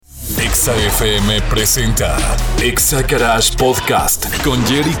Exa FM presenta Exagarage Podcast con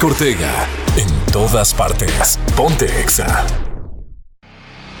Jerry Cortega. En todas partes. Ponte Exa.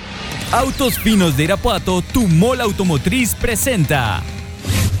 Autos Finos de Irapuato, tu mall automotriz presenta.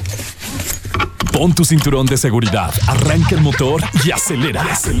 Pon tu cinturón de seguridad, arranca el motor y acelera.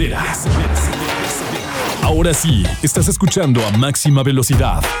 Ahora sí, estás escuchando a máxima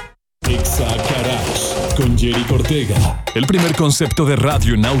velocidad. Exagarage con Jerry Cortega, el primer concepto de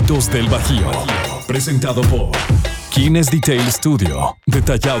radio en autos del Bajío. Presentado por Kines Detail Studio,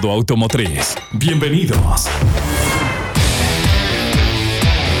 detallado automotriz. Bienvenidos.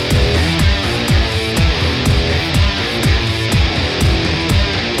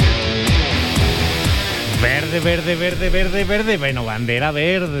 Verde. Bueno, bandera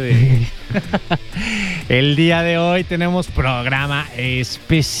verde. El día de hoy tenemos programa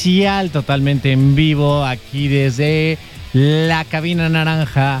especial totalmente en vivo aquí desde la cabina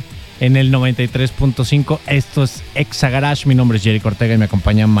naranja en el 93.5. Esto es Exagarage. Mi nombre es Jerry Cortega y me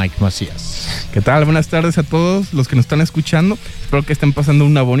acompaña Mike Macías. ¿Qué tal? Buenas tardes a todos los que nos están escuchando. Espero que estén pasando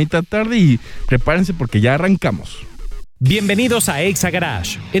una bonita tarde y prepárense porque ya arrancamos. Bienvenidos a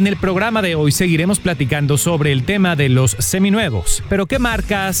Exagarage. En el programa de hoy seguiremos platicando sobre el tema de los seminuevos. Pero qué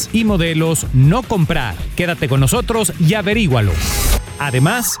marcas y modelos no comprar. Quédate con nosotros y averígualo.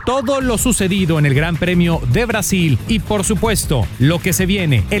 Además, todo lo sucedido en el Gran Premio de Brasil y, por supuesto, lo que se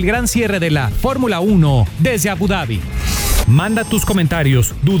viene, el gran cierre de la Fórmula 1 desde Abudabí. Manda tus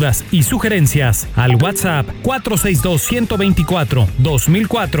comentarios, dudas y sugerencias al WhatsApp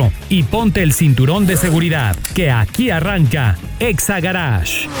 462-124-2004 y ponte el cinturón de seguridad, que aquí arranca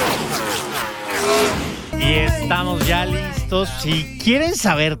Exagarage. Y estamos ya listos. Si quieren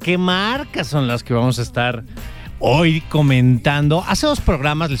saber qué marcas son las que vamos a estar hoy comentando, hace 2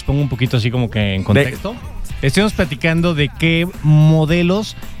 programas, les pongo un poquito así como que en contexto. Estuvimos platicando de qué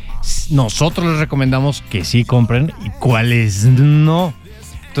modelos nosotros les recomendamos que sí compren y cuáles no.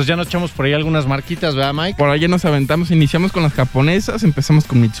 Entonces ya nos echamos por ahí algunas marquitas, ¿verdad, Mike? Por ahí ya nos aventamos, iniciamos con las japonesas, empezamos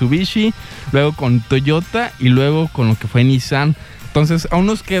con Mitsubishi, luego con Toyota y luego con lo que fue Nissan. Entonces aún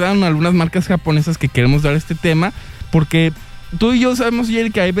nos quedan algunas marcas japonesas que queremos dar este tema porque tú y yo sabemos,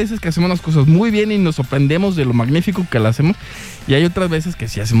 Jerry, que hay veces que hacemos las cosas muy bien y nos sorprendemos de lo magnífico que las hacemos. Y hay otras veces que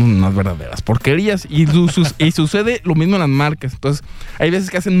sí hacemos unas verdaderas porquerías. Y sucede lo mismo en las marcas. Entonces, hay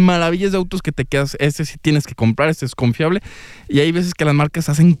veces que hacen maravillas de autos que te quedas, este sí tienes que comprar, este es confiable. Y hay veces que las marcas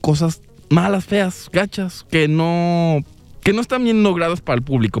hacen cosas malas, feas, gachas, que no están bien logradas para el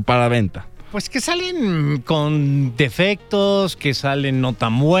público, para la venta. Pues que salen con defectos, que salen no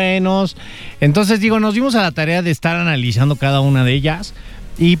tan buenos. Entonces, nos dimos a la tarea de estar analizando cada una de ellas.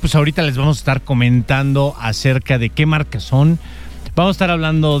 Y pues ahorita les vamos a estar comentando acerca de qué marcas son. Vamos a estar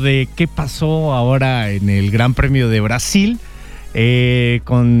hablando de qué pasó ahora en el Gran Premio de Brasil.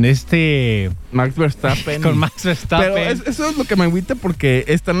 Con Max Verstappen. Con Max Verstappen. Pero eso es lo que me agüita porque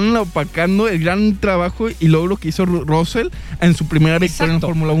están opacando el gran trabajo y logro que hizo Russell en su primera victoria en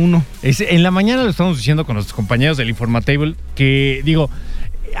Fórmula 1. En la mañana lo estamos diciendo con nuestros compañeros del Informatable que,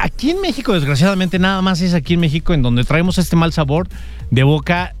 aquí en México, desgraciadamente, nada más es aquí en México en donde traemos este mal sabor de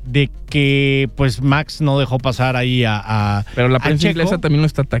boca de que pues Max no dejó pasar ahí pero la prensa inglesa también lo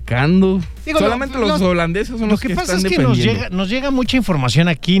está atacando. Solamente los holandeses son los que están defendiendo. Lo que pasa es que nos llega mucha información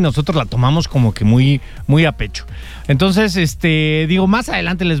aquí, nosotros la tomamos como que muy, muy a pecho. Entonces, más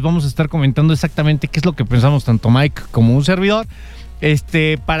adelante les vamos a estar comentando exactamente qué es lo que pensamos tanto Mike como un servidor.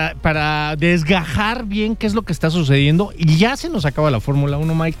 Para desgajar bien qué es lo que está sucediendo. Y ya se nos acaba la Fórmula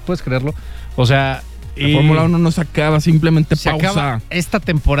 1, Mike, ¿puedes creerlo? O sea, la Fórmula 1 no se acaba, simplemente pausa. Se acaba esta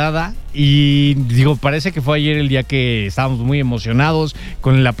temporada y parece que fue ayer el día que estábamos muy emocionados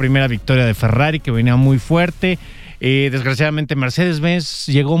con la primera victoria de Ferrari, que venía muy fuerte. Desgraciadamente Mercedes-Benz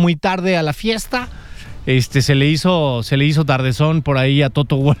llegó muy tarde a la fiesta. Se le hizo tardezón por ahí a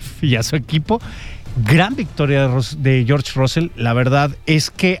Toto Wolff y a su equipo. Gran victoria de George Russell. La verdad es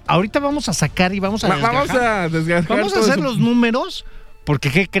que ahorita vamos a sacar y vamos a desgajar. Vamos a hacer los números porque,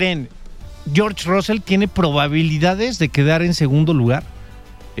 ¿qué creen? George Russell tiene probabilidades de quedar en segundo lugar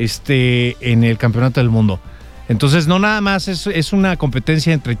en el campeonato del mundo. Entonces, no nada más es una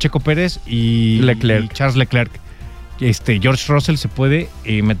competencia entre Checo Pérez y Charles Leclerc. George Russell se puede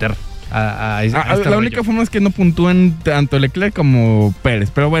meter a la única forma es que no puntúen tanto Leclerc como Pérez,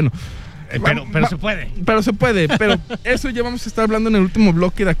 pero bueno. Pero se puede. Pero se puede. Pero eso ya vamos a estar hablando en el último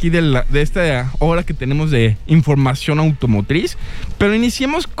bloque de aquí de esta hora que tenemos de información automotriz. Pero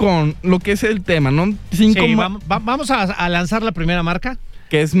iniciemos con lo que es el tema, ¿no? Vamos a lanzar la primera marca.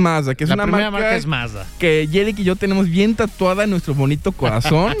 Que es Mazda, que es una marca es Mazda. Que Jerry y yo tenemos bien tatuada en nuestro bonito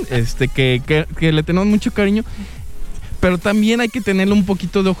corazón, que le tenemos mucho cariño. Pero también hay que tenerle un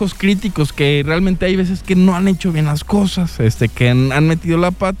poquito de ojos críticos, que realmente hay veces que no han hecho bien las cosas, que han metido la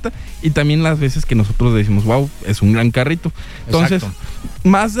pata, y también las veces que nosotros decimos, wow, es un gran carrito. Entonces,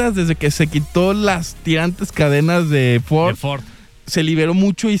 Mazda, desde que se quitó las tirantes cadenas de Ford, se liberó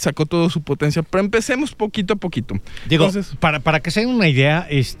mucho y sacó toda su potencia. Pero empecemos poquito a poquito. Digo, entonces, para que se den una idea,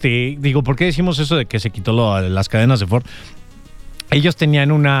 ¿por qué decimos eso de que se quitó las cadenas de Ford? Ellos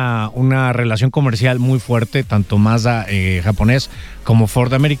tenían una relación comercial muy fuerte, tanto Mazda japonés como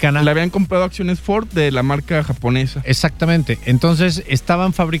Ford americana. Le habían comprado acciones Ford de la marca japonesa. Exactamente. Entonces,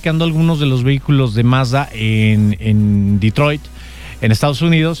 estaban fabricando algunos de los vehículos de Mazda en Detroit, en Estados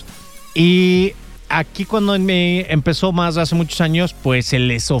Unidos. Y aquí cuando empezó Mazda hace muchos años, pues se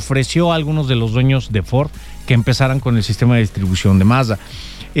les ofreció a algunos de los dueños de Ford que empezaran con el sistema de distribución de Mazda.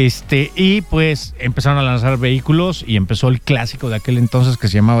 Y pues empezaron a lanzar vehículos y empezó el clásico de aquel entonces que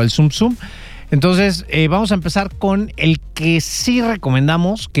se llamaba el Zum Zum. Entonces, vamos a empezar con el que sí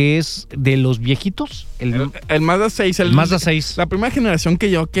recomendamos, que es de los viejitos. El Mazda 6. El Mazda 6. La primera generación que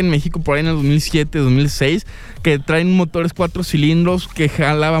llegó aquí en México por ahí en el 2007, 2006, que traen motores 4 cilindros, que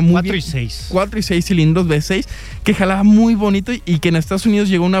jalaba muy 4 bien. y 6. 4 y 6 cilindros V6, que jalaba muy bonito, y que en Estados Unidos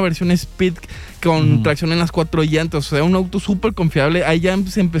llegó una versión Speed con tracción en las 4 llantas. O sea, un auto súper confiable. Ahí ya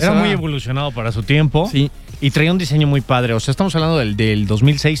se empezó. Era muy evolucionado para su tiempo. Sí. Y traía un diseño muy padre. O sea, estamos hablando del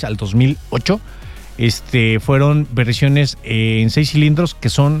 2006 al 2008. Fueron versiones en 6 cilindros que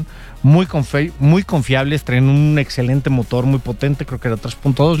son muy confiables. Traen un excelente motor muy potente, creo que era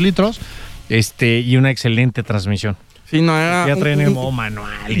 3.2 litros, y una excelente transmisión. Sí, no era. Ya traen el modo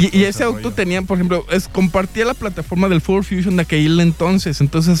manual. Y ese auto tenía, por ejemplo, compartía la plataforma del Ford Fusion de aquel entonces.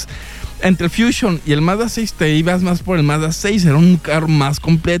 Entonces, entre el Fusion y el Mazda 6 te ibas más por el Mazda 6. Era un carro más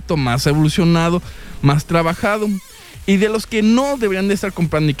completo, más evolucionado, más trabajado. Y de los que no deberían de estar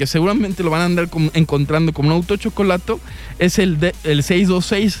comprando y que seguramente lo van a andar encontrando como un auto chocolato, es el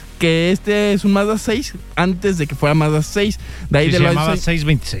 626, que es un Mazda 6 antes de que fuera Mazda 6. De ahí se llamaba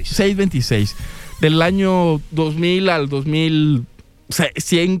 626. 626. Del año 2000 al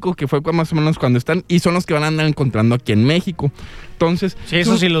 2005, que fue más o menos cuando están, y son los que van a andar encontrando aquí en México. Entonces, sí,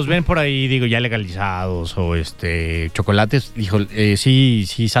 eso sí los ven por ahí, digo, ya legalizados o chocolates, sí,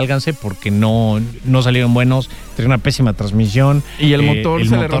 sálganse porque no salieron buenos, tiene una pésima transmisión. Y el motor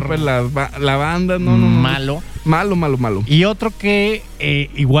le rompe la banda, no. Malo. Malo. Y otro que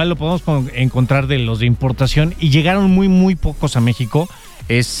igual lo podemos encontrar de los de importación y llegaron muy, muy pocos a México,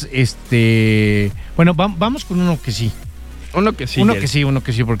 es bueno, vamos con uno que sí. Uno que sí,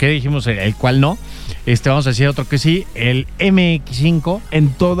 porque dijimos el cual no. Vamos a decir otro que sí, el MX5.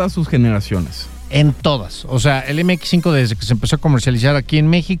 En todas sus generaciones. En todas. O sea, el MX5 desde que se empezó a comercializar aquí en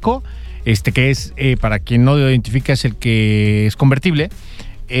México, que es, para quien no lo identifica, es el que es convertible,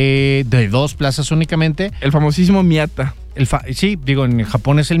 de 2 plazas únicamente. El famosísimo Miata. Sí, digo, en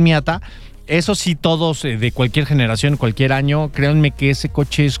Japón es el Miata. Eso sí, todos de cualquier generación, cualquier año, créanme que ese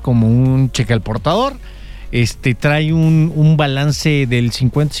coche es como un cheque al portador. Trae un balance del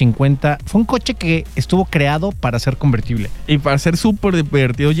 50-50. Fue un coche que estuvo creado para ser convertible. Y para ser súper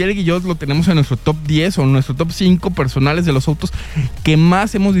divertido. Jerry y yo lo tenemos en nuestro top 10 o en nuestro top 5 personales de los autos que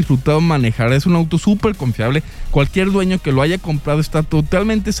más hemos disfrutado manejar. Es un auto súper confiable. Cualquier dueño que lo haya comprado está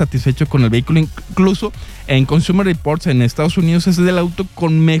totalmente satisfecho con el vehículo. Incluso en Consumer Reports en Estados Unidos es el auto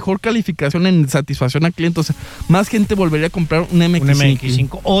con mejor calificación en satisfacción a clientes. O sea, más gente volvería a comprar un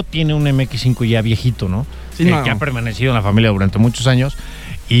MX5. O tiene un MX5 ya viejito, ¿no? Sí, que ha permanecido en la familia durante muchos años.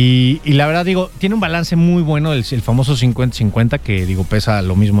 Y la verdad, digo, tiene un balance muy bueno, el famoso 50-50, que digo, pesa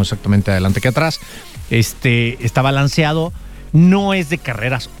lo mismo exactamente adelante que atrás. Está balanceado. No es de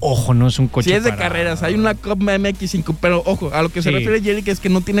carreras, ojo, no es un coche. Sí es de carreras, hay una Cobra MX5, pero ojo, a lo que se refiere Jerry, que es que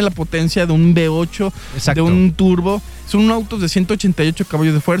no tiene la potencia de un V8, de un turbo. Son autos de 188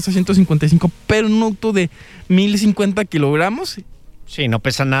 caballos de fuerza, 155, pero un auto de 1050 kilogramos. Sí, no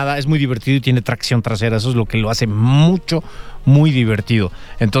pesa nada, es muy divertido y tiene tracción trasera, eso es lo que lo hace muy divertido.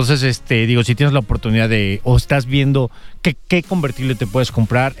 Entonces, digo, si tienes la oportunidad o estás viendo qué convertible te puedes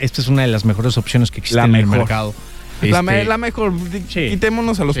comprar, esta es una de las mejores opciones que existen en el mercado. La mejor,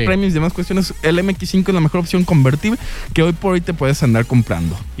 quitémonos a los premios y demás cuestiones. El MX5 es la mejor opción convertible que hoy por hoy te puedes andar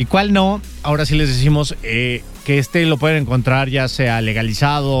comprando. ¿Y cuál no? Ahora sí les decimos que lo pueden encontrar ya sea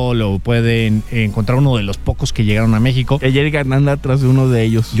legalizado, lo pueden encontrar uno de los pocos que llegaron a México. Ayer anda atrás de uno de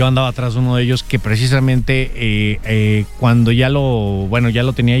ellos. Yo andaba atrás de uno de ellos que precisamente cuando ya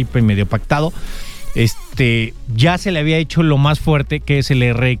lo tenía ahí medio pactado, ya se le había hecho lo más fuerte, que es el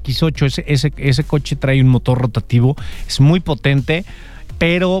RX8. Ese coche trae un motor rotativo, es muy potente.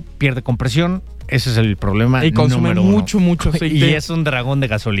 pero pierde compresión. Ese es el problema. Y consume número uno. mucho aceite. Y es un dragón de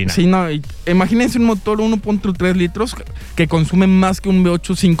gasolina. Sí, no. Imagínense un motor 1.3 litros que consume más que un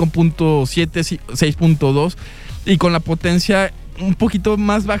V8 5.7, 6.2 y con la potencia un poquito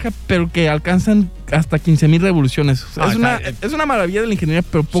más baja, pero que alcanzan hasta 15,000 revoluciones. O sea, es una maravilla de la ingeniería,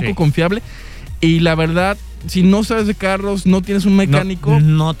 pero poco confiable. Y la verdad, si no sabes de carros, no tienes un mecánico...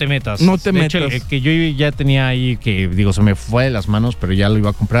 No te metas. De hecho, el que yo ya tenía ahí, que digo, se me fue de las manos, pero ya lo iba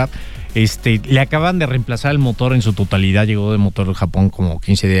a comprar. Le acaban de reemplazar el motor en su totalidad. Llegó de motor de Japón como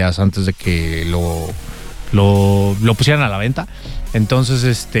 15 días antes de que lo pusieran a la venta.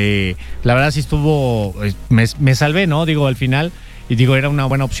 Entonces, la verdad sí estuvo... Me salvé, ¿no? Digo, al final, y digo, era una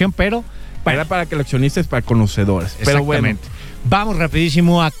buena opción, pero... Era para coleccionistas, para conocedores. Pero bueno, vamos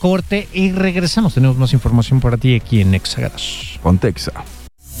rapidísimo a corte y regresamos. Tenemos más información para ti aquí en Exagarage. Ponte Exa.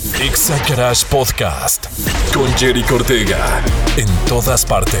 Exagarage Podcast con Jerry Ortega. En todas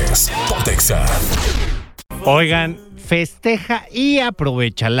partes. Ponte Exa. Oigan, festeja y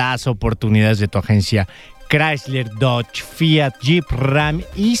aprovecha las oportunidades de tu agencia Chrysler, Dodge, Fiat, Jeep, Ram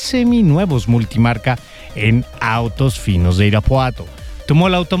y Seminuevos multimarca en Autos Finos de Irapuato. Tu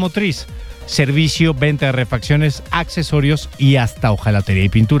mola automotriz. Servicio, venta de refacciones, accesorios y hasta hojalatería y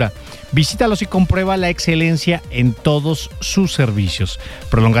pintura. Visítalos y comprueba la excelencia en todos sus servicios.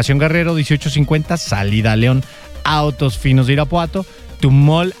 Prolongación Guerrero 1850, salida a León. Autos Finos de Irapuato, tu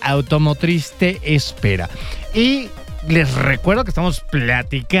mall automotriz te espera. Y les recuerdo que estamos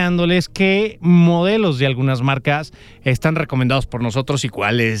platicándoles qué modelos de algunas marcas están recomendados por nosotros y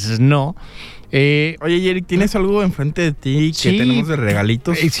cuáles no. Oye, Jerry, ¿tienes algo enfrente de ti que tenemos de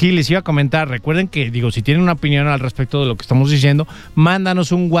regalitos? Sí, les iba a comentar. Recuerden que, si tienen una opinión al respecto de lo que estamos diciendo,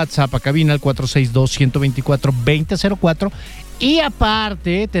 mándanos un WhatsApp a cabina al 462-124-2004. Y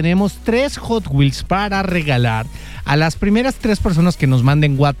aparte, tenemos 3 Hot Wheels para regalar a las primeras 3 personas que nos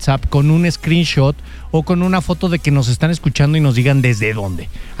manden WhatsApp con un screenshot o con una foto de que nos están escuchando y nos digan desde dónde.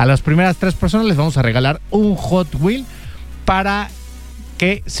 A las primeras 3 personas les vamos a regalar un Hot Wheel para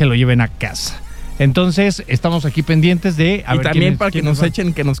que se lo lleven a casa. Entonces, estamos aquí pendientes de... Y también para que nos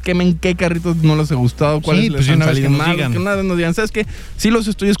echen, que nos quemen qué carritos no les ha gustado, cuáles les han salido mal. Que una vez nos digan, ¿sabes qué? Sí los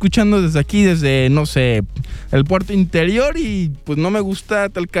estoy escuchando desde aquí, desde, no sé, el puerto interior y pues no me gusta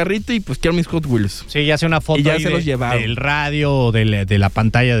tal carrito y pues quiero mis Hot Wheels. Sí, ya sea una foto y ya se los llevaron. Del radio o de la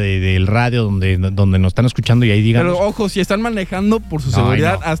pantalla del radio donde nos están escuchando y ahí digan... Pero ojo, si están manejando por su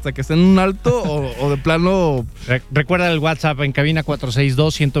seguridad hasta que estén en un alto o de plano... Recuerda el WhatsApp en cabina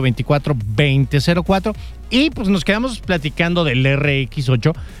 462-124-2004 y pues nos quedamos platicando del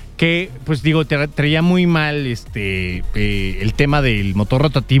RX8 que pues traía muy mal el tema del motor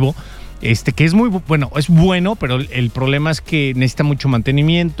rotativo que es muy bueno, es bueno, pero el problema es que necesita mucho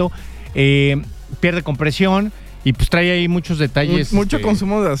mantenimiento, pierde compresión y pues trae ahí muchos detalles. Mucho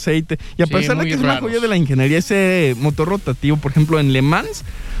consumo de aceite. Y a pesar de que es una joya de la ingeniería ese motor rotativo, por ejemplo, en Le Mans,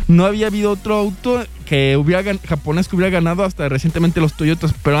 no había habido otro auto japonés que hubiera ganado hasta recientemente los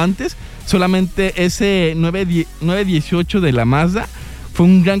Toyotas. Pero antes, solamente ese 918 de la Mazda fue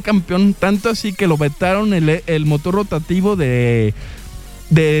un gran campeón. Tanto así que lo vetaron el motor rotativo de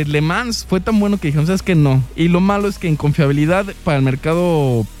Le Mans. Fue tan bueno que dijeron, ¿sabes qué? No. Y lo malo es que en confiabilidad para el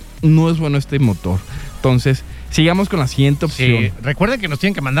mercado no es bueno este motor. Entonces, sigamos con la siguiente opción. Sí, recuerden que nos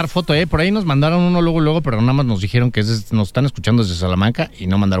tienen que mandar foto, por ahí nos mandaron uno luego, pero nada más nos dijeron que nos están escuchando desde Salamanca y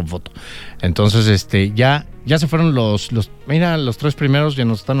no mandaron foto. Entonces, ya se fueron los 3 primeros, ya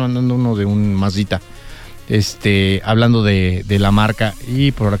nos están mandando uno de un Mazdita. Hablando de la marca,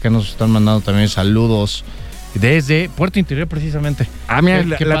 y por acá nos están mandando también saludos desde Puerto Interior precisamente. Mira,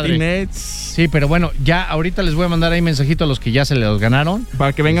 Latinets. Sí, pero bueno, ya ahorita les voy a mandar ahí mensajito a los que ya se los ganaron.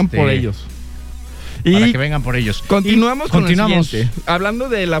 Para que vengan por ellos. Para que vengan por ellos. Continuamos con el siguiente. Hablando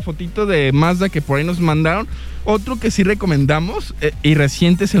de la fotito de Mazda que por ahí nos mandaron, otro que sí recomendamos y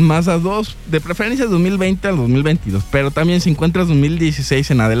reciente es el Mazda 2, de preferencia 2020 al 2022, pero también si encuentras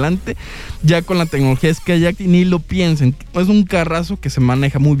 2016 en adelante, ya con la tecnología Skyjack, ni lo piensen, es un carrazo que se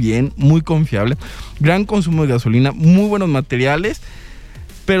maneja muy bien, muy confiable, gran consumo de gasolina, muy buenos materiales.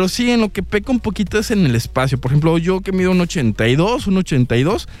 Pero sí, en lo que peca un poquito es en el espacio. Por ejemplo, yo que mido un 82,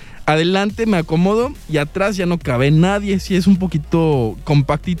 adelante me acomodo y atrás ya no cabe nadie. Sí es un poquito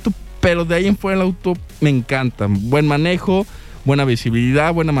compactito, pero de ahí en fuera el auto me encanta. Buen manejo, buena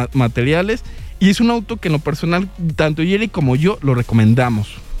visibilidad, buenos materiales. Y es un auto que en lo personal, tanto Jerry como yo lo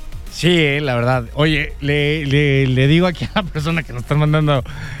recomendamos. Sí, la verdad. Oye, le digo aquí a la persona que nos está mandando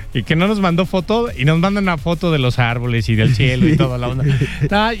y que no nos mandó foto y nos manda una foto de los árboles y del cielo y toda la onda.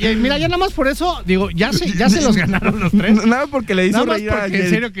 Mira, ya nada más por eso, digo, ya se los ganaron los tres. Nada porque le hizo reír a en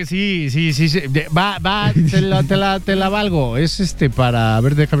serio que sí. Va, te la valgo. Es para, a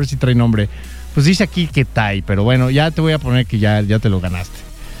ver, deja ver si trae nombre. Pues dice aquí que Tai, pero bueno, ya te voy a poner que ya te lo ganaste.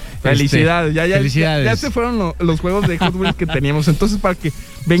 Felicidades, felicidades. Ya se fueron los juegos de Hot Wheels que teníamos. Entonces, para que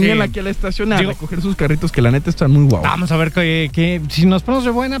vengan aquí a la estación a recoger sus carritos, que la neta están muy guau. Vamos a ver que si nos ponemos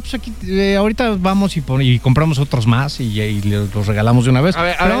de buena, pues aquí ahorita vamos y compramos otros más y los regalamos de una vez. A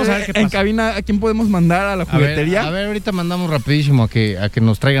ver qué pasa. En cabina, ¿a quién podemos mandar a la juguetería? A ver, ahorita mandamos rapidísimo a que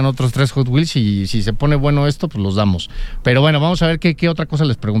nos traigan otros 3 Hot Wheels y si se pone bueno esto, pues los damos. Pero bueno, vamos a ver qué otra cosa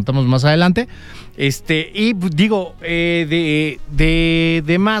les preguntamos más adelante. Y digo,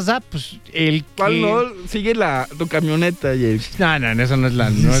 de Mazda, pues ¿Cuál no? Sigue tu camioneta, Jake. No, esa no es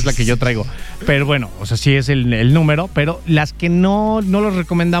la que yo traigo. Pero bueno, o sea, sí es el número, pero las que no los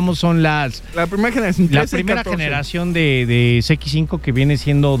recomendamos son la primera generación. La primera generación de CX5 que viene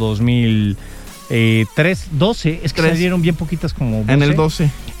siendo 2012. Es que salieron bien poquitas como 12. En el 12.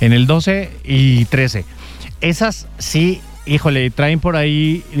 En el 12 y 13. Esas sí, híjole, traen por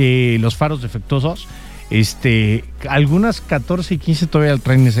ahí los faros defectuosos. Algunas 14 y 15 todavía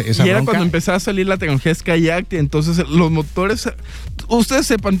traen esa y era bronca. Cuando empezaba a salir la tecnología Skyactiv, entonces los motores, ustedes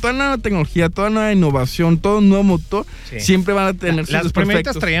sepan, toda nueva tecnología, toda nueva innovación, todo nuevo motor, siempre van a tener sus Las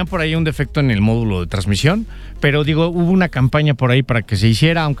primeritas traían por ahí un defecto en el módulo de transmisión, pero digo, hubo una campaña por ahí para que se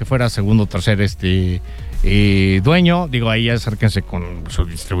hiciera, aunque fuera segundo o tercer dueño, digo, ahí acérquense con su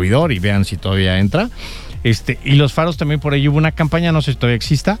distribuidor y vean si todavía entra. Y los faros también por ahí hubo una campaña, no sé si todavía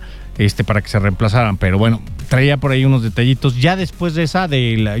exista, para que se reemplazaran, pero bueno, traía por ahí unos detallitos. Ya después de esa,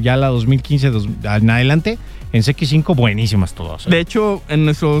 ya la 2015 en adelante, en CX5, buenísimas todas. De hecho, en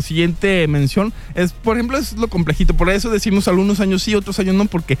nuestro siguiente mención, por ejemplo, es lo complejito. Por eso decimos algunos años sí, otros años no,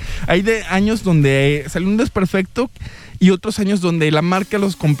 porque hay de años donde salió un desperfecto y otros años donde la marca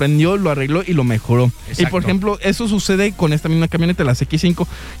los comprendió, lo arregló y lo mejoró. Exacto. Y por ejemplo, eso sucede con esta misma camioneta, la CX5,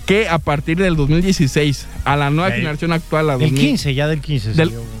 que a partir del 2016 a la nueva generación actual, la 15. Del 15.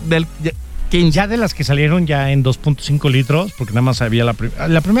 Del 15. Ya de las que salieron ya en 2.5 litros, porque nada más había la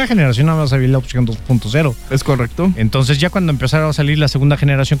primera generación, nada más había la opción 2.0. Es correcto. Entonces ya cuando empezaron a salir la segunda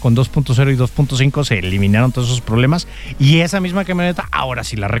generación con 2.0 y 2.5 se eliminaron todos esos problemas y esa misma camioneta ahora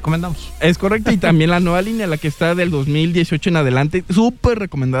sí la recomendamos. Es correcto, y también la nueva línea, la que está del 2018 en adelante, súper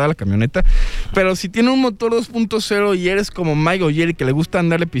recomendada la camioneta. Pero si tiene un motor 2.0 y eres como Mike o Jerry, que le gusta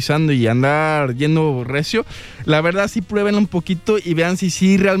andarle pisando y andar yendo recio, la verdad sí prueben un poquito y vean si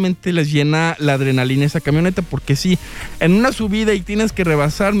sí realmente les llena la adrenalina esa camioneta, porque sí, en una subida y tienes que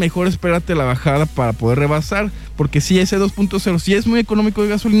rebasar, mejor espérate la bajada para poder rebasar, porque sí, ese 2.0 sí es muy económico de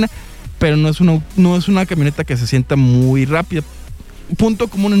gasolina, pero no es una camioneta que se sienta muy rápida. Punto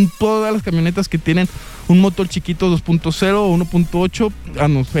común en todas las camionetas que tienen un motor chiquito 2.0 o 1.8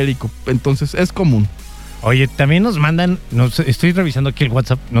 atmosférico, entonces es común. Oye, también nos mandan, estoy revisando aquí el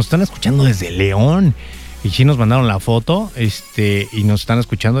WhatsApp, nos están escuchando desde León. Y sí nos mandaron la foto, y nos están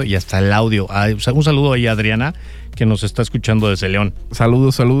escuchando y hasta el audio. Un saludo ahí a Adriana, que nos está escuchando desde León.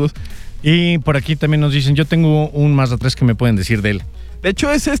 Saludos. Y por aquí también nos dicen, yo tengo un Mazda 3 que me pueden decir de él. De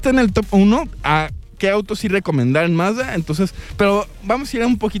hecho, ese está en el top 1. ¿A qué auto sí recomendar en Mazda? Entonces, pero vamos a ir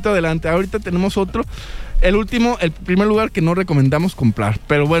un poquito adelante. Ahorita tenemos otro. El primer lugar que no recomendamos comprar.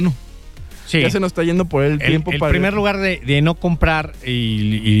 Pero bueno. Sí. Ya se nos está yendo por el tiempo. El primer lugar de no comprar,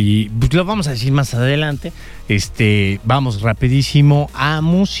 y pues lo vamos a decir más adelante, vamos rapidísimo a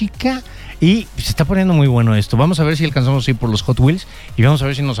música y se está poniendo muy bueno esto. Vamos a ver si alcanzamos a ir por los Hot Wheels y vamos a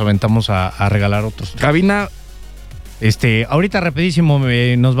ver si nos aventamos a regalar otros. Cabina. Ahorita rapidísimo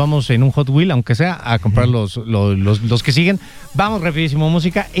nos vamos en un Hot Wheel, aunque sea, a comprar los que siguen. Vamos rapidísimo a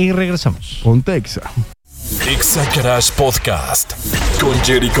música y regresamos. Ponte Exa. Exagarage Podcast con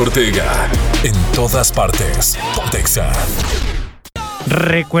Jerry Ortega. En todas partes. Ponte Exa.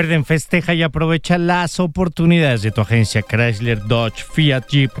 Recuerden, festeja y aprovecha las oportunidades de tu agencia Chrysler, Dodge, Fiat,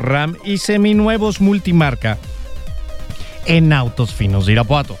 Jeep, Ram y Seminuevos multimarca en Autos Finos de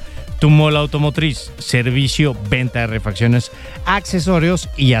Irapuato. Tu mola automotriz, servicio, venta de refacciones, accesorios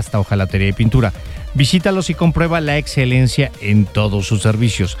y hasta hojalatería y pintura. Visítalos y comprueba la excelencia en todos sus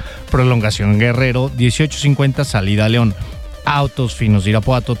servicios. Prolongación Guerrero, 1850, salida a León. Autos Finos de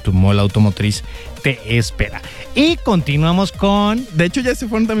Irapuato, tu mola automotriz te espera. Y continuamos con... De hecho, ya se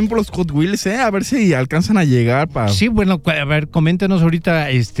fueron también por los Hot Wheels, a ver si alcanzan a llegar para... Sí, bueno, a ver, coméntenos ahorita,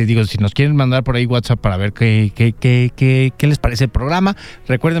 si nos quieren mandar por ahí WhatsApp para ver qué les parece el programa.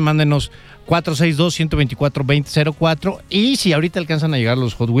 Recuerden, mándenos 462-124-2004 y si ahorita alcanzan a llegar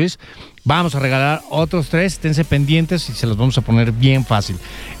los Hot Wheels, vamos a regalar otros 3, esténse pendientes y se los vamos a poner bien fácil.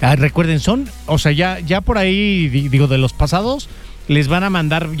 Recuerden, ya por ahí, de los pasados, les van a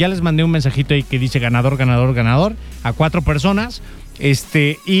mandar, ya les mandé un mensajito ahí que dice ganador, ganador, ganador a 4 personas,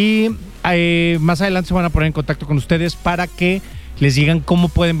 y más adelante se van a poner en contacto con ustedes para que les digan cómo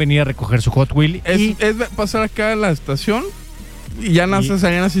pueden venir a recoger su Hot Wheel. Es pasar acá a la estación y ya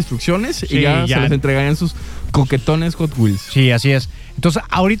salían las instrucciones y ya se les entregarían sus coquetones Hot Wheels. Sí, así es. Entonces,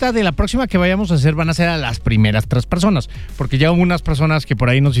 ahorita de la próxima que vayamos a hacer van a ser a las primeras 3 personas, porque ya hubo unas personas que por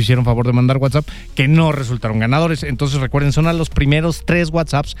ahí nos hicieron favor de mandar WhatsApp que no resultaron ganadores. Entonces, recuerden, son a los primeros 3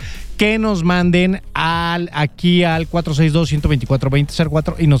 WhatsApps que nos manden aquí al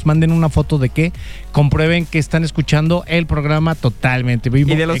 462-124-2004 y nos manden una foto de que comprueben que están escuchando el programa totalmente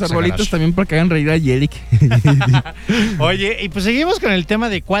vivo. Y de los Exagarage. arbolitos también para que hagan reír a Yerick. Oye, y pues seguimos con el tema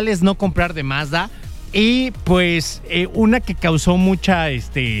de cuáles no comprar de Mazda. Y pues una que causó mucha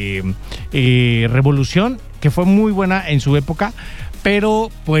revolución, que fue muy buena en su época,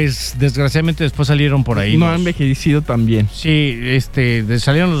 pero pues desgraciadamente después salieron por ahí. No ha envejecido tan bien. Sí,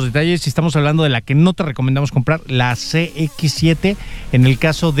 salieron los detalles y estamos hablando de la que no te recomendamos comprar, la CX-7, en el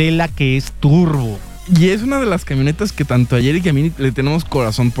caso de la que es turbo. Y es una de las camionetas que tanto a Yerick y a mí le tenemos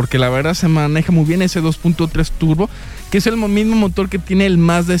corazón, porque la verdad se maneja muy bien ese 2.3 turbo, que es el mismo motor que tiene el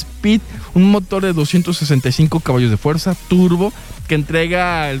Mazda Speed, un motor de 265 caballos de fuerza, turbo, que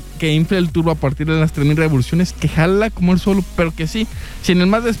infla el turbo a partir de las 3000 revoluciones, que jala como él solo, pero que sí, si en el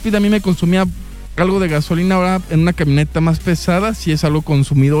Mazda Speed a mí me consumía algo de gasolina, ahora en una camioneta más pesada sí es algo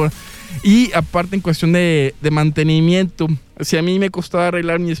consumidor. Y aparte en cuestión de mantenimiento, si a mí me costaba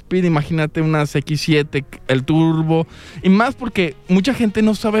arreglar mi Speed, imagínate una X7, el turbo, y más porque mucha gente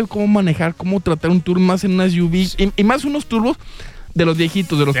no sabe cómo manejar, cómo tratar un turbo, más en unas SUV, y más unos turbos de los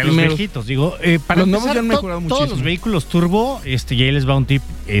viejitos, de los primeros. Los viejitos, digo, para los empezar, nuevos ya han mejorado muchísimo. Todos los vehículos turbo, y ahí les va un tip,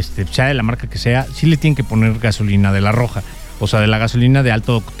 sea de la marca que sea, sí le tienen que poner gasolina de la roja, o sea, de la gasolina de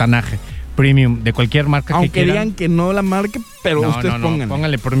alto octanaje. Premium, de cualquier marca aunque que quieran. Digan que no la marque, pero ustedes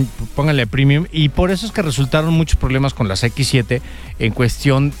pónganle premium. Y por eso es que resultaron muchos problemas con las X7 en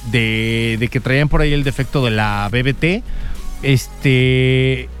cuestión de que traían por ahí el defecto de la BBT.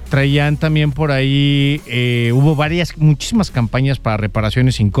 Traían también por ahí, hubo muchísimas campañas para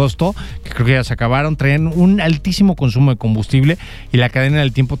reparaciones sin costo, que creo que ya se acabaron. Traían un altísimo consumo de combustible y la cadena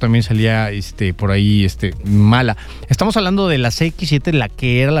del tiempo también salía por ahí mala. Estamos hablando de la CX7, la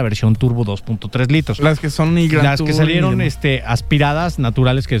que era la versión turbo 2.3 litros. Las que son las que salieron aspiradas,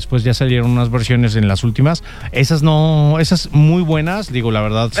 naturales, que después ya salieron unas versiones en las últimas. Esas muy buenas, digo, la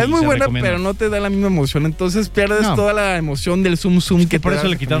verdad. Es muy buena, pero no te da la misma emoción. Entonces pierdes toda la emoción del zoom que por eso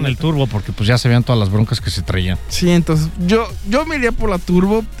le quitaron el turbo, porque pues ya se veían todas las broncas que se traían. Sí, entonces yo me iría por la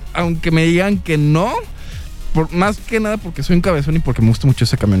turbo, aunque me digan que no, más que nada porque soy un cabezón y porque me gusta mucho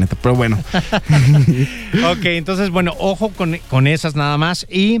esa camioneta, pero bueno. Ok, entonces bueno, ojo con esas nada más.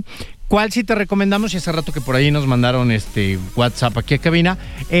 Y ¿cuál sí te recomendamos? Y hace rato que por ahí nos mandaron WhatsApp aquí a cabina,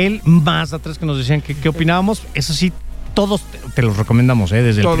 el Mazda 3, que nos decían que qué opinábamos. Eso sí, todos te los recomendamos,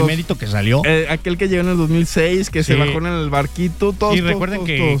 desde todos. El primerito que salió. Aquel que llegó en el 2006, que se bajó en el barquito, todos. Y recuerden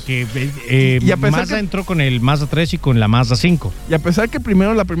que Mazda entró con el Mazda 3 y con la Mazda 5. Y a pesar que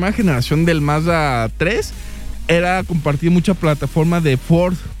la primera generación del Mazda 3 era compartir mucha plataforma de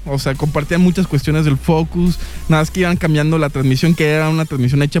Ford, o sea, compartían muchas cuestiones del Focus, nada más que iban cambiando la transmisión, que era una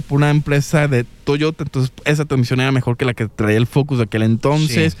transmisión hecha por una empresa de Toyota, entonces esa transmisión era mejor que la que traía el Focus de aquel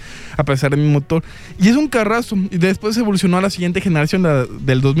entonces, a pesar de mi motor, y es un carrazo. Y después evolucionó a la siguiente generación,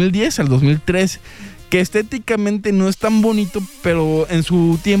 del 2010 al 2013, que estéticamente no es tan bonito, pero en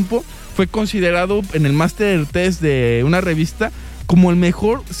su tiempo fue considerado en el Master Test de una revista como el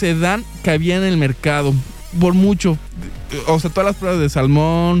mejor sedán que había en el mercado. Por mucho, o sea, todas las pruebas de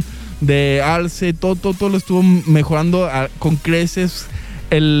salmón, de alce, todo lo estuvo mejorando con creces,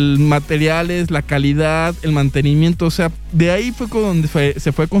 el materiales, la calidad, el mantenimiento, o sea, de ahí fue donde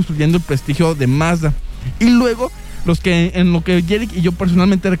se fue construyendo el prestigio de Mazda. Y luego, en lo que Yerick y yo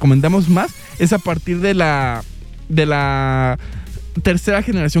personalmente recomendamos más, es a partir de la tercera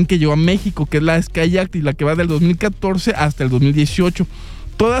generación que llegó a México, que es la Skyactiv, la que va del 2014 hasta el 2018.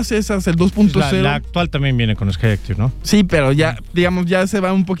 Todas esas, el 2.0... La actual también viene con Skyactiv, ¿no? Sí, pero ya, digamos, ya se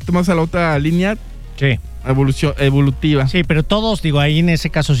va un poquito más a la otra línea. Sí. Evolutiva. Sí, pero todos, ahí en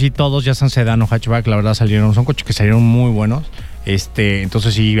ese caso sí, todos ya son sedán o hatchback, la verdad son coches que salieron muy buenos.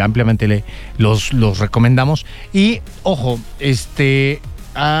 Entonces sí, ampliamente los recomendamos. Y ojo,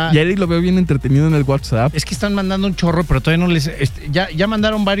 y Eric lo veo bien entretenido en el WhatsApp. es que están mandando un chorro, pero todavía no les... ya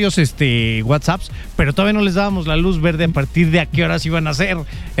mandaron varios WhatsApps, pero todavía no les dábamos la luz verde a partir de a qué horas iban a ser.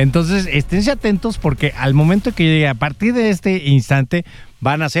 Entonces, esténse atentos porque al momento que llegue, a partir de este instante,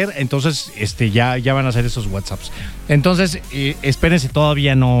 van a ser, entonces ya van a ser esos WhatsApps. Entonces, espérense,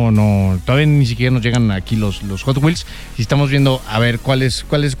 todavía todavía ni siquiera nos llegan aquí los Hot Wheels. Y estamos viendo a ver cuáles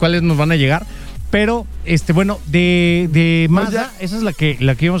nos van a llegar. Pero, bueno, de Mazda, esa es la que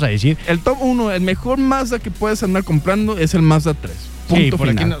íbamos a decir. El top 1, el mejor Mazda que puedes andar comprando es el Mazda 3. Sí, por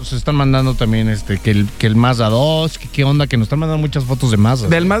aquí nos están mandando también que el Mazda 2, qué onda, que nos están mandando muchas fotos de Mazda.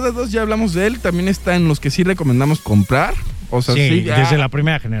 Del Mazda 2 ya hablamos de él, también está en los que sí recomendamos comprar. O sea, sí, desde la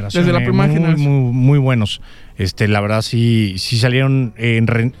primera generación. Desde la primera generación. Muy buenos. La verdad sí salieron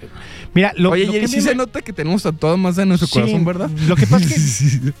en... Mira, Oye, sí se nota que tenemos tatuado Mazda en nuestro corazón, ¿verdad? Lo que pasa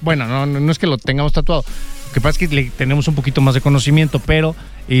es que... Bueno, no es que lo tengamos tatuado. Lo que pasa es que le tenemos un poquito más de conocimiento, pero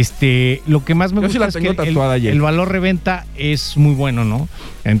lo que más me gusta es que el valor reventa es muy bueno, ¿no?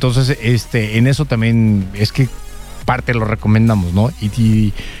 Entonces, en eso también es que parte lo recomendamos, ¿no?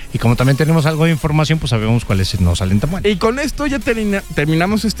 Y como también tenemos algo de información, pues sabemos cuáles nos salen tan buenos. Y con esto ya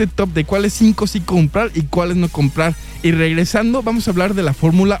terminamos este top de cuáles 5 sí comprar y cuáles no comprar. Y regresando, vamos a hablar de la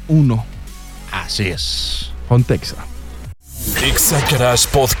Fórmula 1. Así es. Pontexa. Exagarage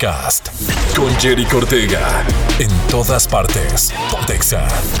Podcast con Jerry Ortega. En todas partes. Pontexa.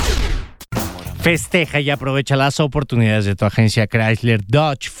 Festeja y aprovecha las oportunidades de tu agencia Chrysler,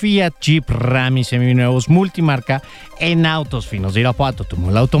 Dodge, Fiat, Jeep, Ram y Seminuevos multimarca en Autos Finos de Irapuato, tu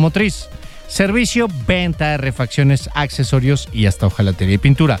mula automotriz. Servicio, venta de refacciones, accesorios y hasta hojalatería y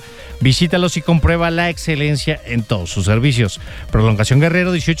pintura. Visítalos y comprueba la excelencia en todos sus servicios. Prolongación Guerrero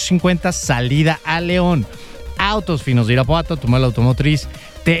 1850, salida a León. Autos Finos de Irapuato, tu mula automotriz,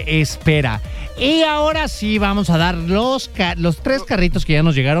 te espera. Y ahora sí vamos a dar los 3 carritos que ya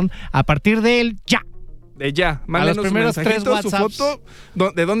nos llegaron a partir del ya. De ya. Mándenos a los primeros 3 WhatsApps. Su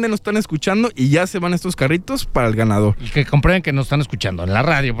foto de dónde nos están escuchando y ya se van estos carritos para el ganador. Y que comprueben que nos están escuchando en la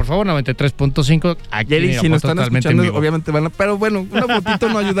radio, por favor, 93.5. Aquí y si nos están escuchando, obviamente van a... Pero bueno, una fotito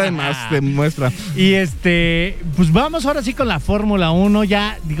no ayuda de más, te muestra. Y pues vamos ahora sí con la Fórmula 1.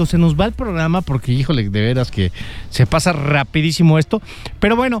 Ya, se nos va el programa porque, híjole, de veras que se pasa rapidísimo esto.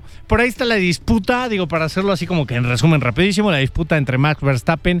 Pero bueno, por ahí está la disputa, para hacerlo así como que en resumen rapidísimo, la disputa entre Max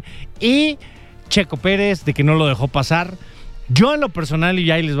Verstappen y Checo Pérez, de que no lo dejó pasar. Yo en lo personal, y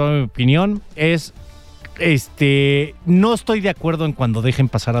ahí les va mi opinión, no estoy de acuerdo en cuando dejen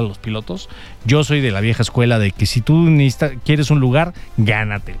pasar a los pilotos. Yo soy de la vieja escuela de que si tú quieres un lugar,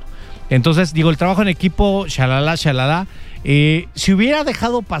 gánatelo. Entonces, el trabajo en equipo, shalala. Si hubiera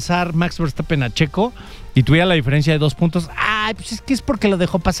dejado pasar Max Verstappen a Checo y tuviera la diferencia de 2 puntos, pues es que es porque lo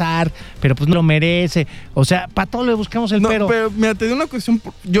dejó pasar, pero pues no lo merece. O sea, para todo le buscamos el pero. Pero mira, te doy una cuestión,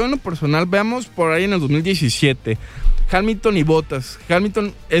 yo en lo personal, veamos por ahí en el 2017, Hamilton y Bottas.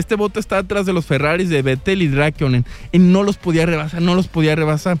 Bottas está atrás de los Ferraris de Vettel y Raikkonen y no los podía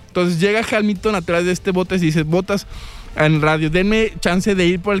rebasar. Entonces llega Hamilton atrás de Bottas y dice, Bottas, en radio, denme chance de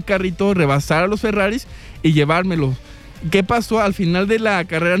ir por el carrito, rebasar a los Ferraris y llevármelos. ¿Qué pasó? Al final de la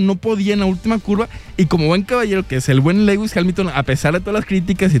carrera no podía en la última curva y como buen caballero que es el buen Lewis Hamilton, a pesar de todas las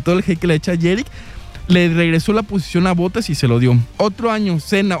críticas y todo el hate que le echa a Jerick, le regresó la posición a Bottas y se lo dio. Otro año,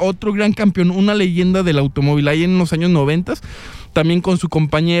 Senna, otro gran campeón, una leyenda del automóvil ahí en los años 90, también con su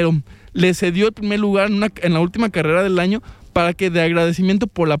compañero, le cedió el primer lugar en la última carrera del año para que de agradecimiento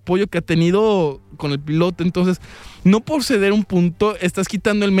por el apoyo que ha tenido con el piloto. Entonces, no por ceder un punto estás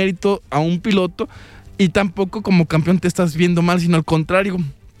quitando el mérito a un piloto y tampoco como campeón te estás viendo mal, sino al contrario,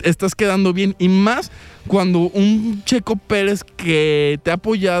 estás quedando bien. Y más cuando un Checo Pérez que te ha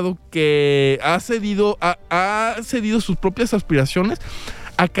apoyado, que ha cedido sus propias aspiraciones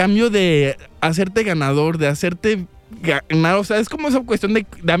a cambio de hacerte ganador, de hacerte ganar. O sea, es como esa cuestión de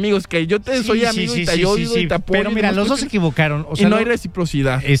amigos, que yo te soy amigo y te ayudo y te apoyo. Pero mira, los dos se equivocaron. O sea, y no hay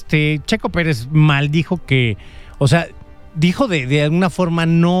reciprocidad. Checo Pérez maldijo que... O sea, dijo de alguna forma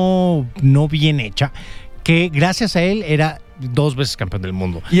no bien hecha, que gracias a él era 2 veces campeón del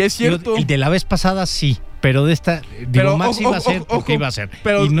mundo. Y es cierto. El de la vez pasada sí, pero de esta, Max iba a ser porque iba a ser.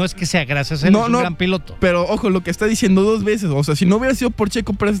 Pero, y no es que sea gracias a él, es un gran piloto. Pero ojo, lo que está diciendo 2 veces. O sea, si no hubiera sido por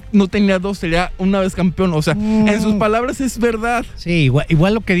Checo Pérez, no tenía 2, sería una vez campeón. O sea, en sus palabras es verdad. Sí,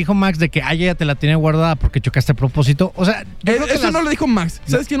 igual lo que dijo Max de que ya te la tenía guardada porque chocaste a propósito. O sea, eso no lo dijo Max.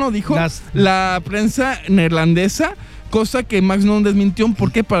 ¿Sabes quién lo dijo? La prensa neerlandesa. Cosa que Max no desmintió,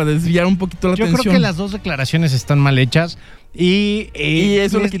 ¿por qué? Para desviar un poquito la atención. Yo creo que las 2 declaraciones están mal hechas, Y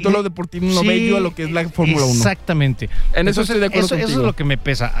eso le quitó lo deportivo, lo bello a lo que es la Fórmula 1. Exactamente. En eso estoy de acuerdo contigo. Eso es lo que me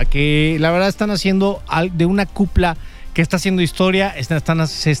pesa, a que la verdad están haciendo de una cupla que está haciendo historia,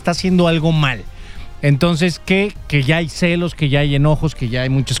 se está haciendo algo mal. Entonces, que ya hay celos, que ya hay enojos, que ya hay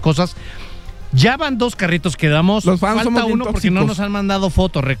muchas cosas. Ya van 2 carritos que damos. Los fans falta somos bien uno porque tóxicos. no nos han mandado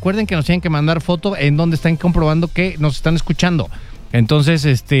foto. Recuerden que nos tienen que mandar foto en donde están comprobando que nos están escuchando.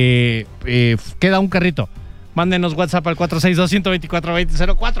 Entonces, queda un carrito. Mándenos WhatsApp al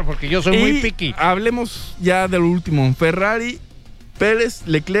 462-124-2004 porque yo soy muy picky. Hablemos ya del último. Ferrari, Pérez,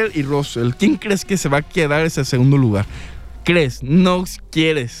 Leclerc y Russell. ¿Quién crees que se va a quedar ese segundo lugar? ¿Crees? ¿No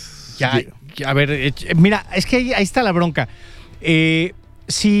quieres? Ya, a ver, mira, es que ahí está la bronca.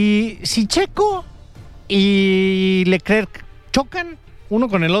 Si Checo y Leclerc chocan uno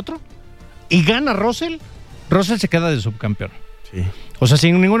con el otro y gana Russell se queda de subcampeón. Sí. O sea, si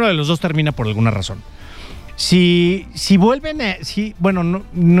ninguno de los dos termina por alguna razón. Si vuelven,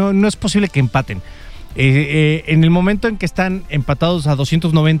 no es posible que empaten. En el momento en que están empatados a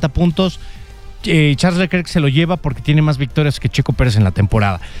 290 puntos, Charles Leclerc se lo lleva porque tiene más victorias que Checo Pérez en la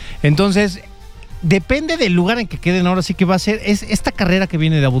temporada. Entonces, depende del lugar en que queden. Ahora sí que va a ser esta carrera que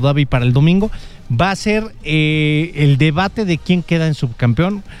viene de Abudabí para el domingo, va a ser el debate de quién queda en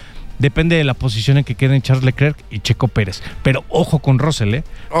subcampeón. Depende de la posición en que queden Charles Leclerc y Checo Pérez. Pero ojo con Russell,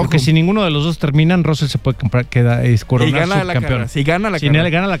 porque si ninguno de los dos terminan, Russell se puede coronar subcampeón. Si gana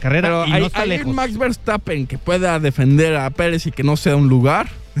la carrera. Pero y no está lejos. ¿Hay Max Verstappen que pueda defender a Pérez y que no sea un lugar?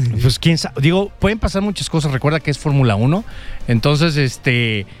 Pues quién sabe. Digo, pueden pasar muchas cosas. Recuerda que es Fórmula 1. Entonces,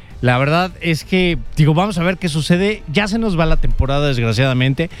 la verdad es que, vamos a ver qué sucede. Ya se nos va la temporada,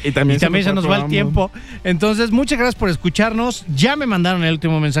 desgraciadamente. Y también se nos va el tiempo. Entonces, muchas gracias por escucharnos. Ya me mandaron el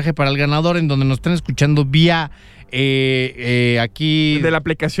último mensaje para el ganador en donde nos están escuchando vía aquí de la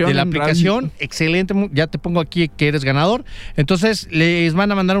aplicación. De la aplicación. Excelente. Ya te pongo aquí que eres ganador. Entonces, les van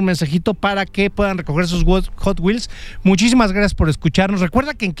a mandar un mensajito para que puedan recoger sus Hot Wheels. Muchísimas gracias por escucharnos.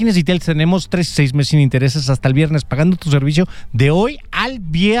 Recuerda que en Kines Details tenemos 3 y 6 meses sin intereses hasta el viernes, pagando tu servicio de hoy al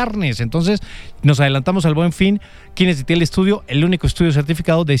viernes. Entonces, nos adelantamos al Buen Fin. Kines Details Studio, el único estudio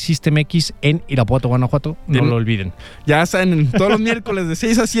certificado de System X en Irapuato, Guanajuato. No lo olviden. Ya saben, todos los miércoles de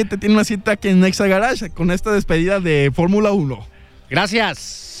 6 a 7 tienen una cita aquí en Exagarage con esta despedida de Fórmula 1.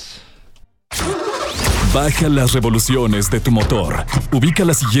 Gracias. Baja las revoluciones de tu motor. Ubica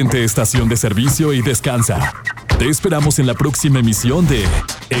la siguiente estación de servicio y descansa. Te esperamos en la próxima emisión de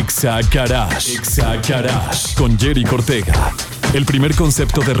Exagarage. Exagarage con Jerry Cortega. El primer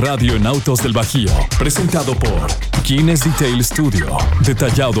concepto de radio en autos del Bajío. Presentado por Kines Detail Studio.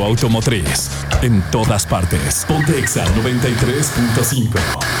 Detallado automotriz. En todas partes. Ponte Exa 93.5.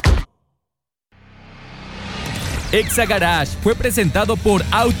 Exagarage fue presentado por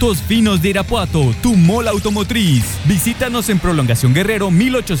Autos Finos de Irapuato, tu mall automotriz. Visítanos en Prolongación Guerrero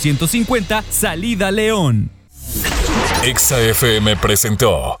 1850, Salida León. Exa FM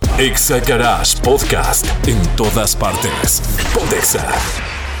presentó Exagarage Podcast en todas partes. Ponte Exa.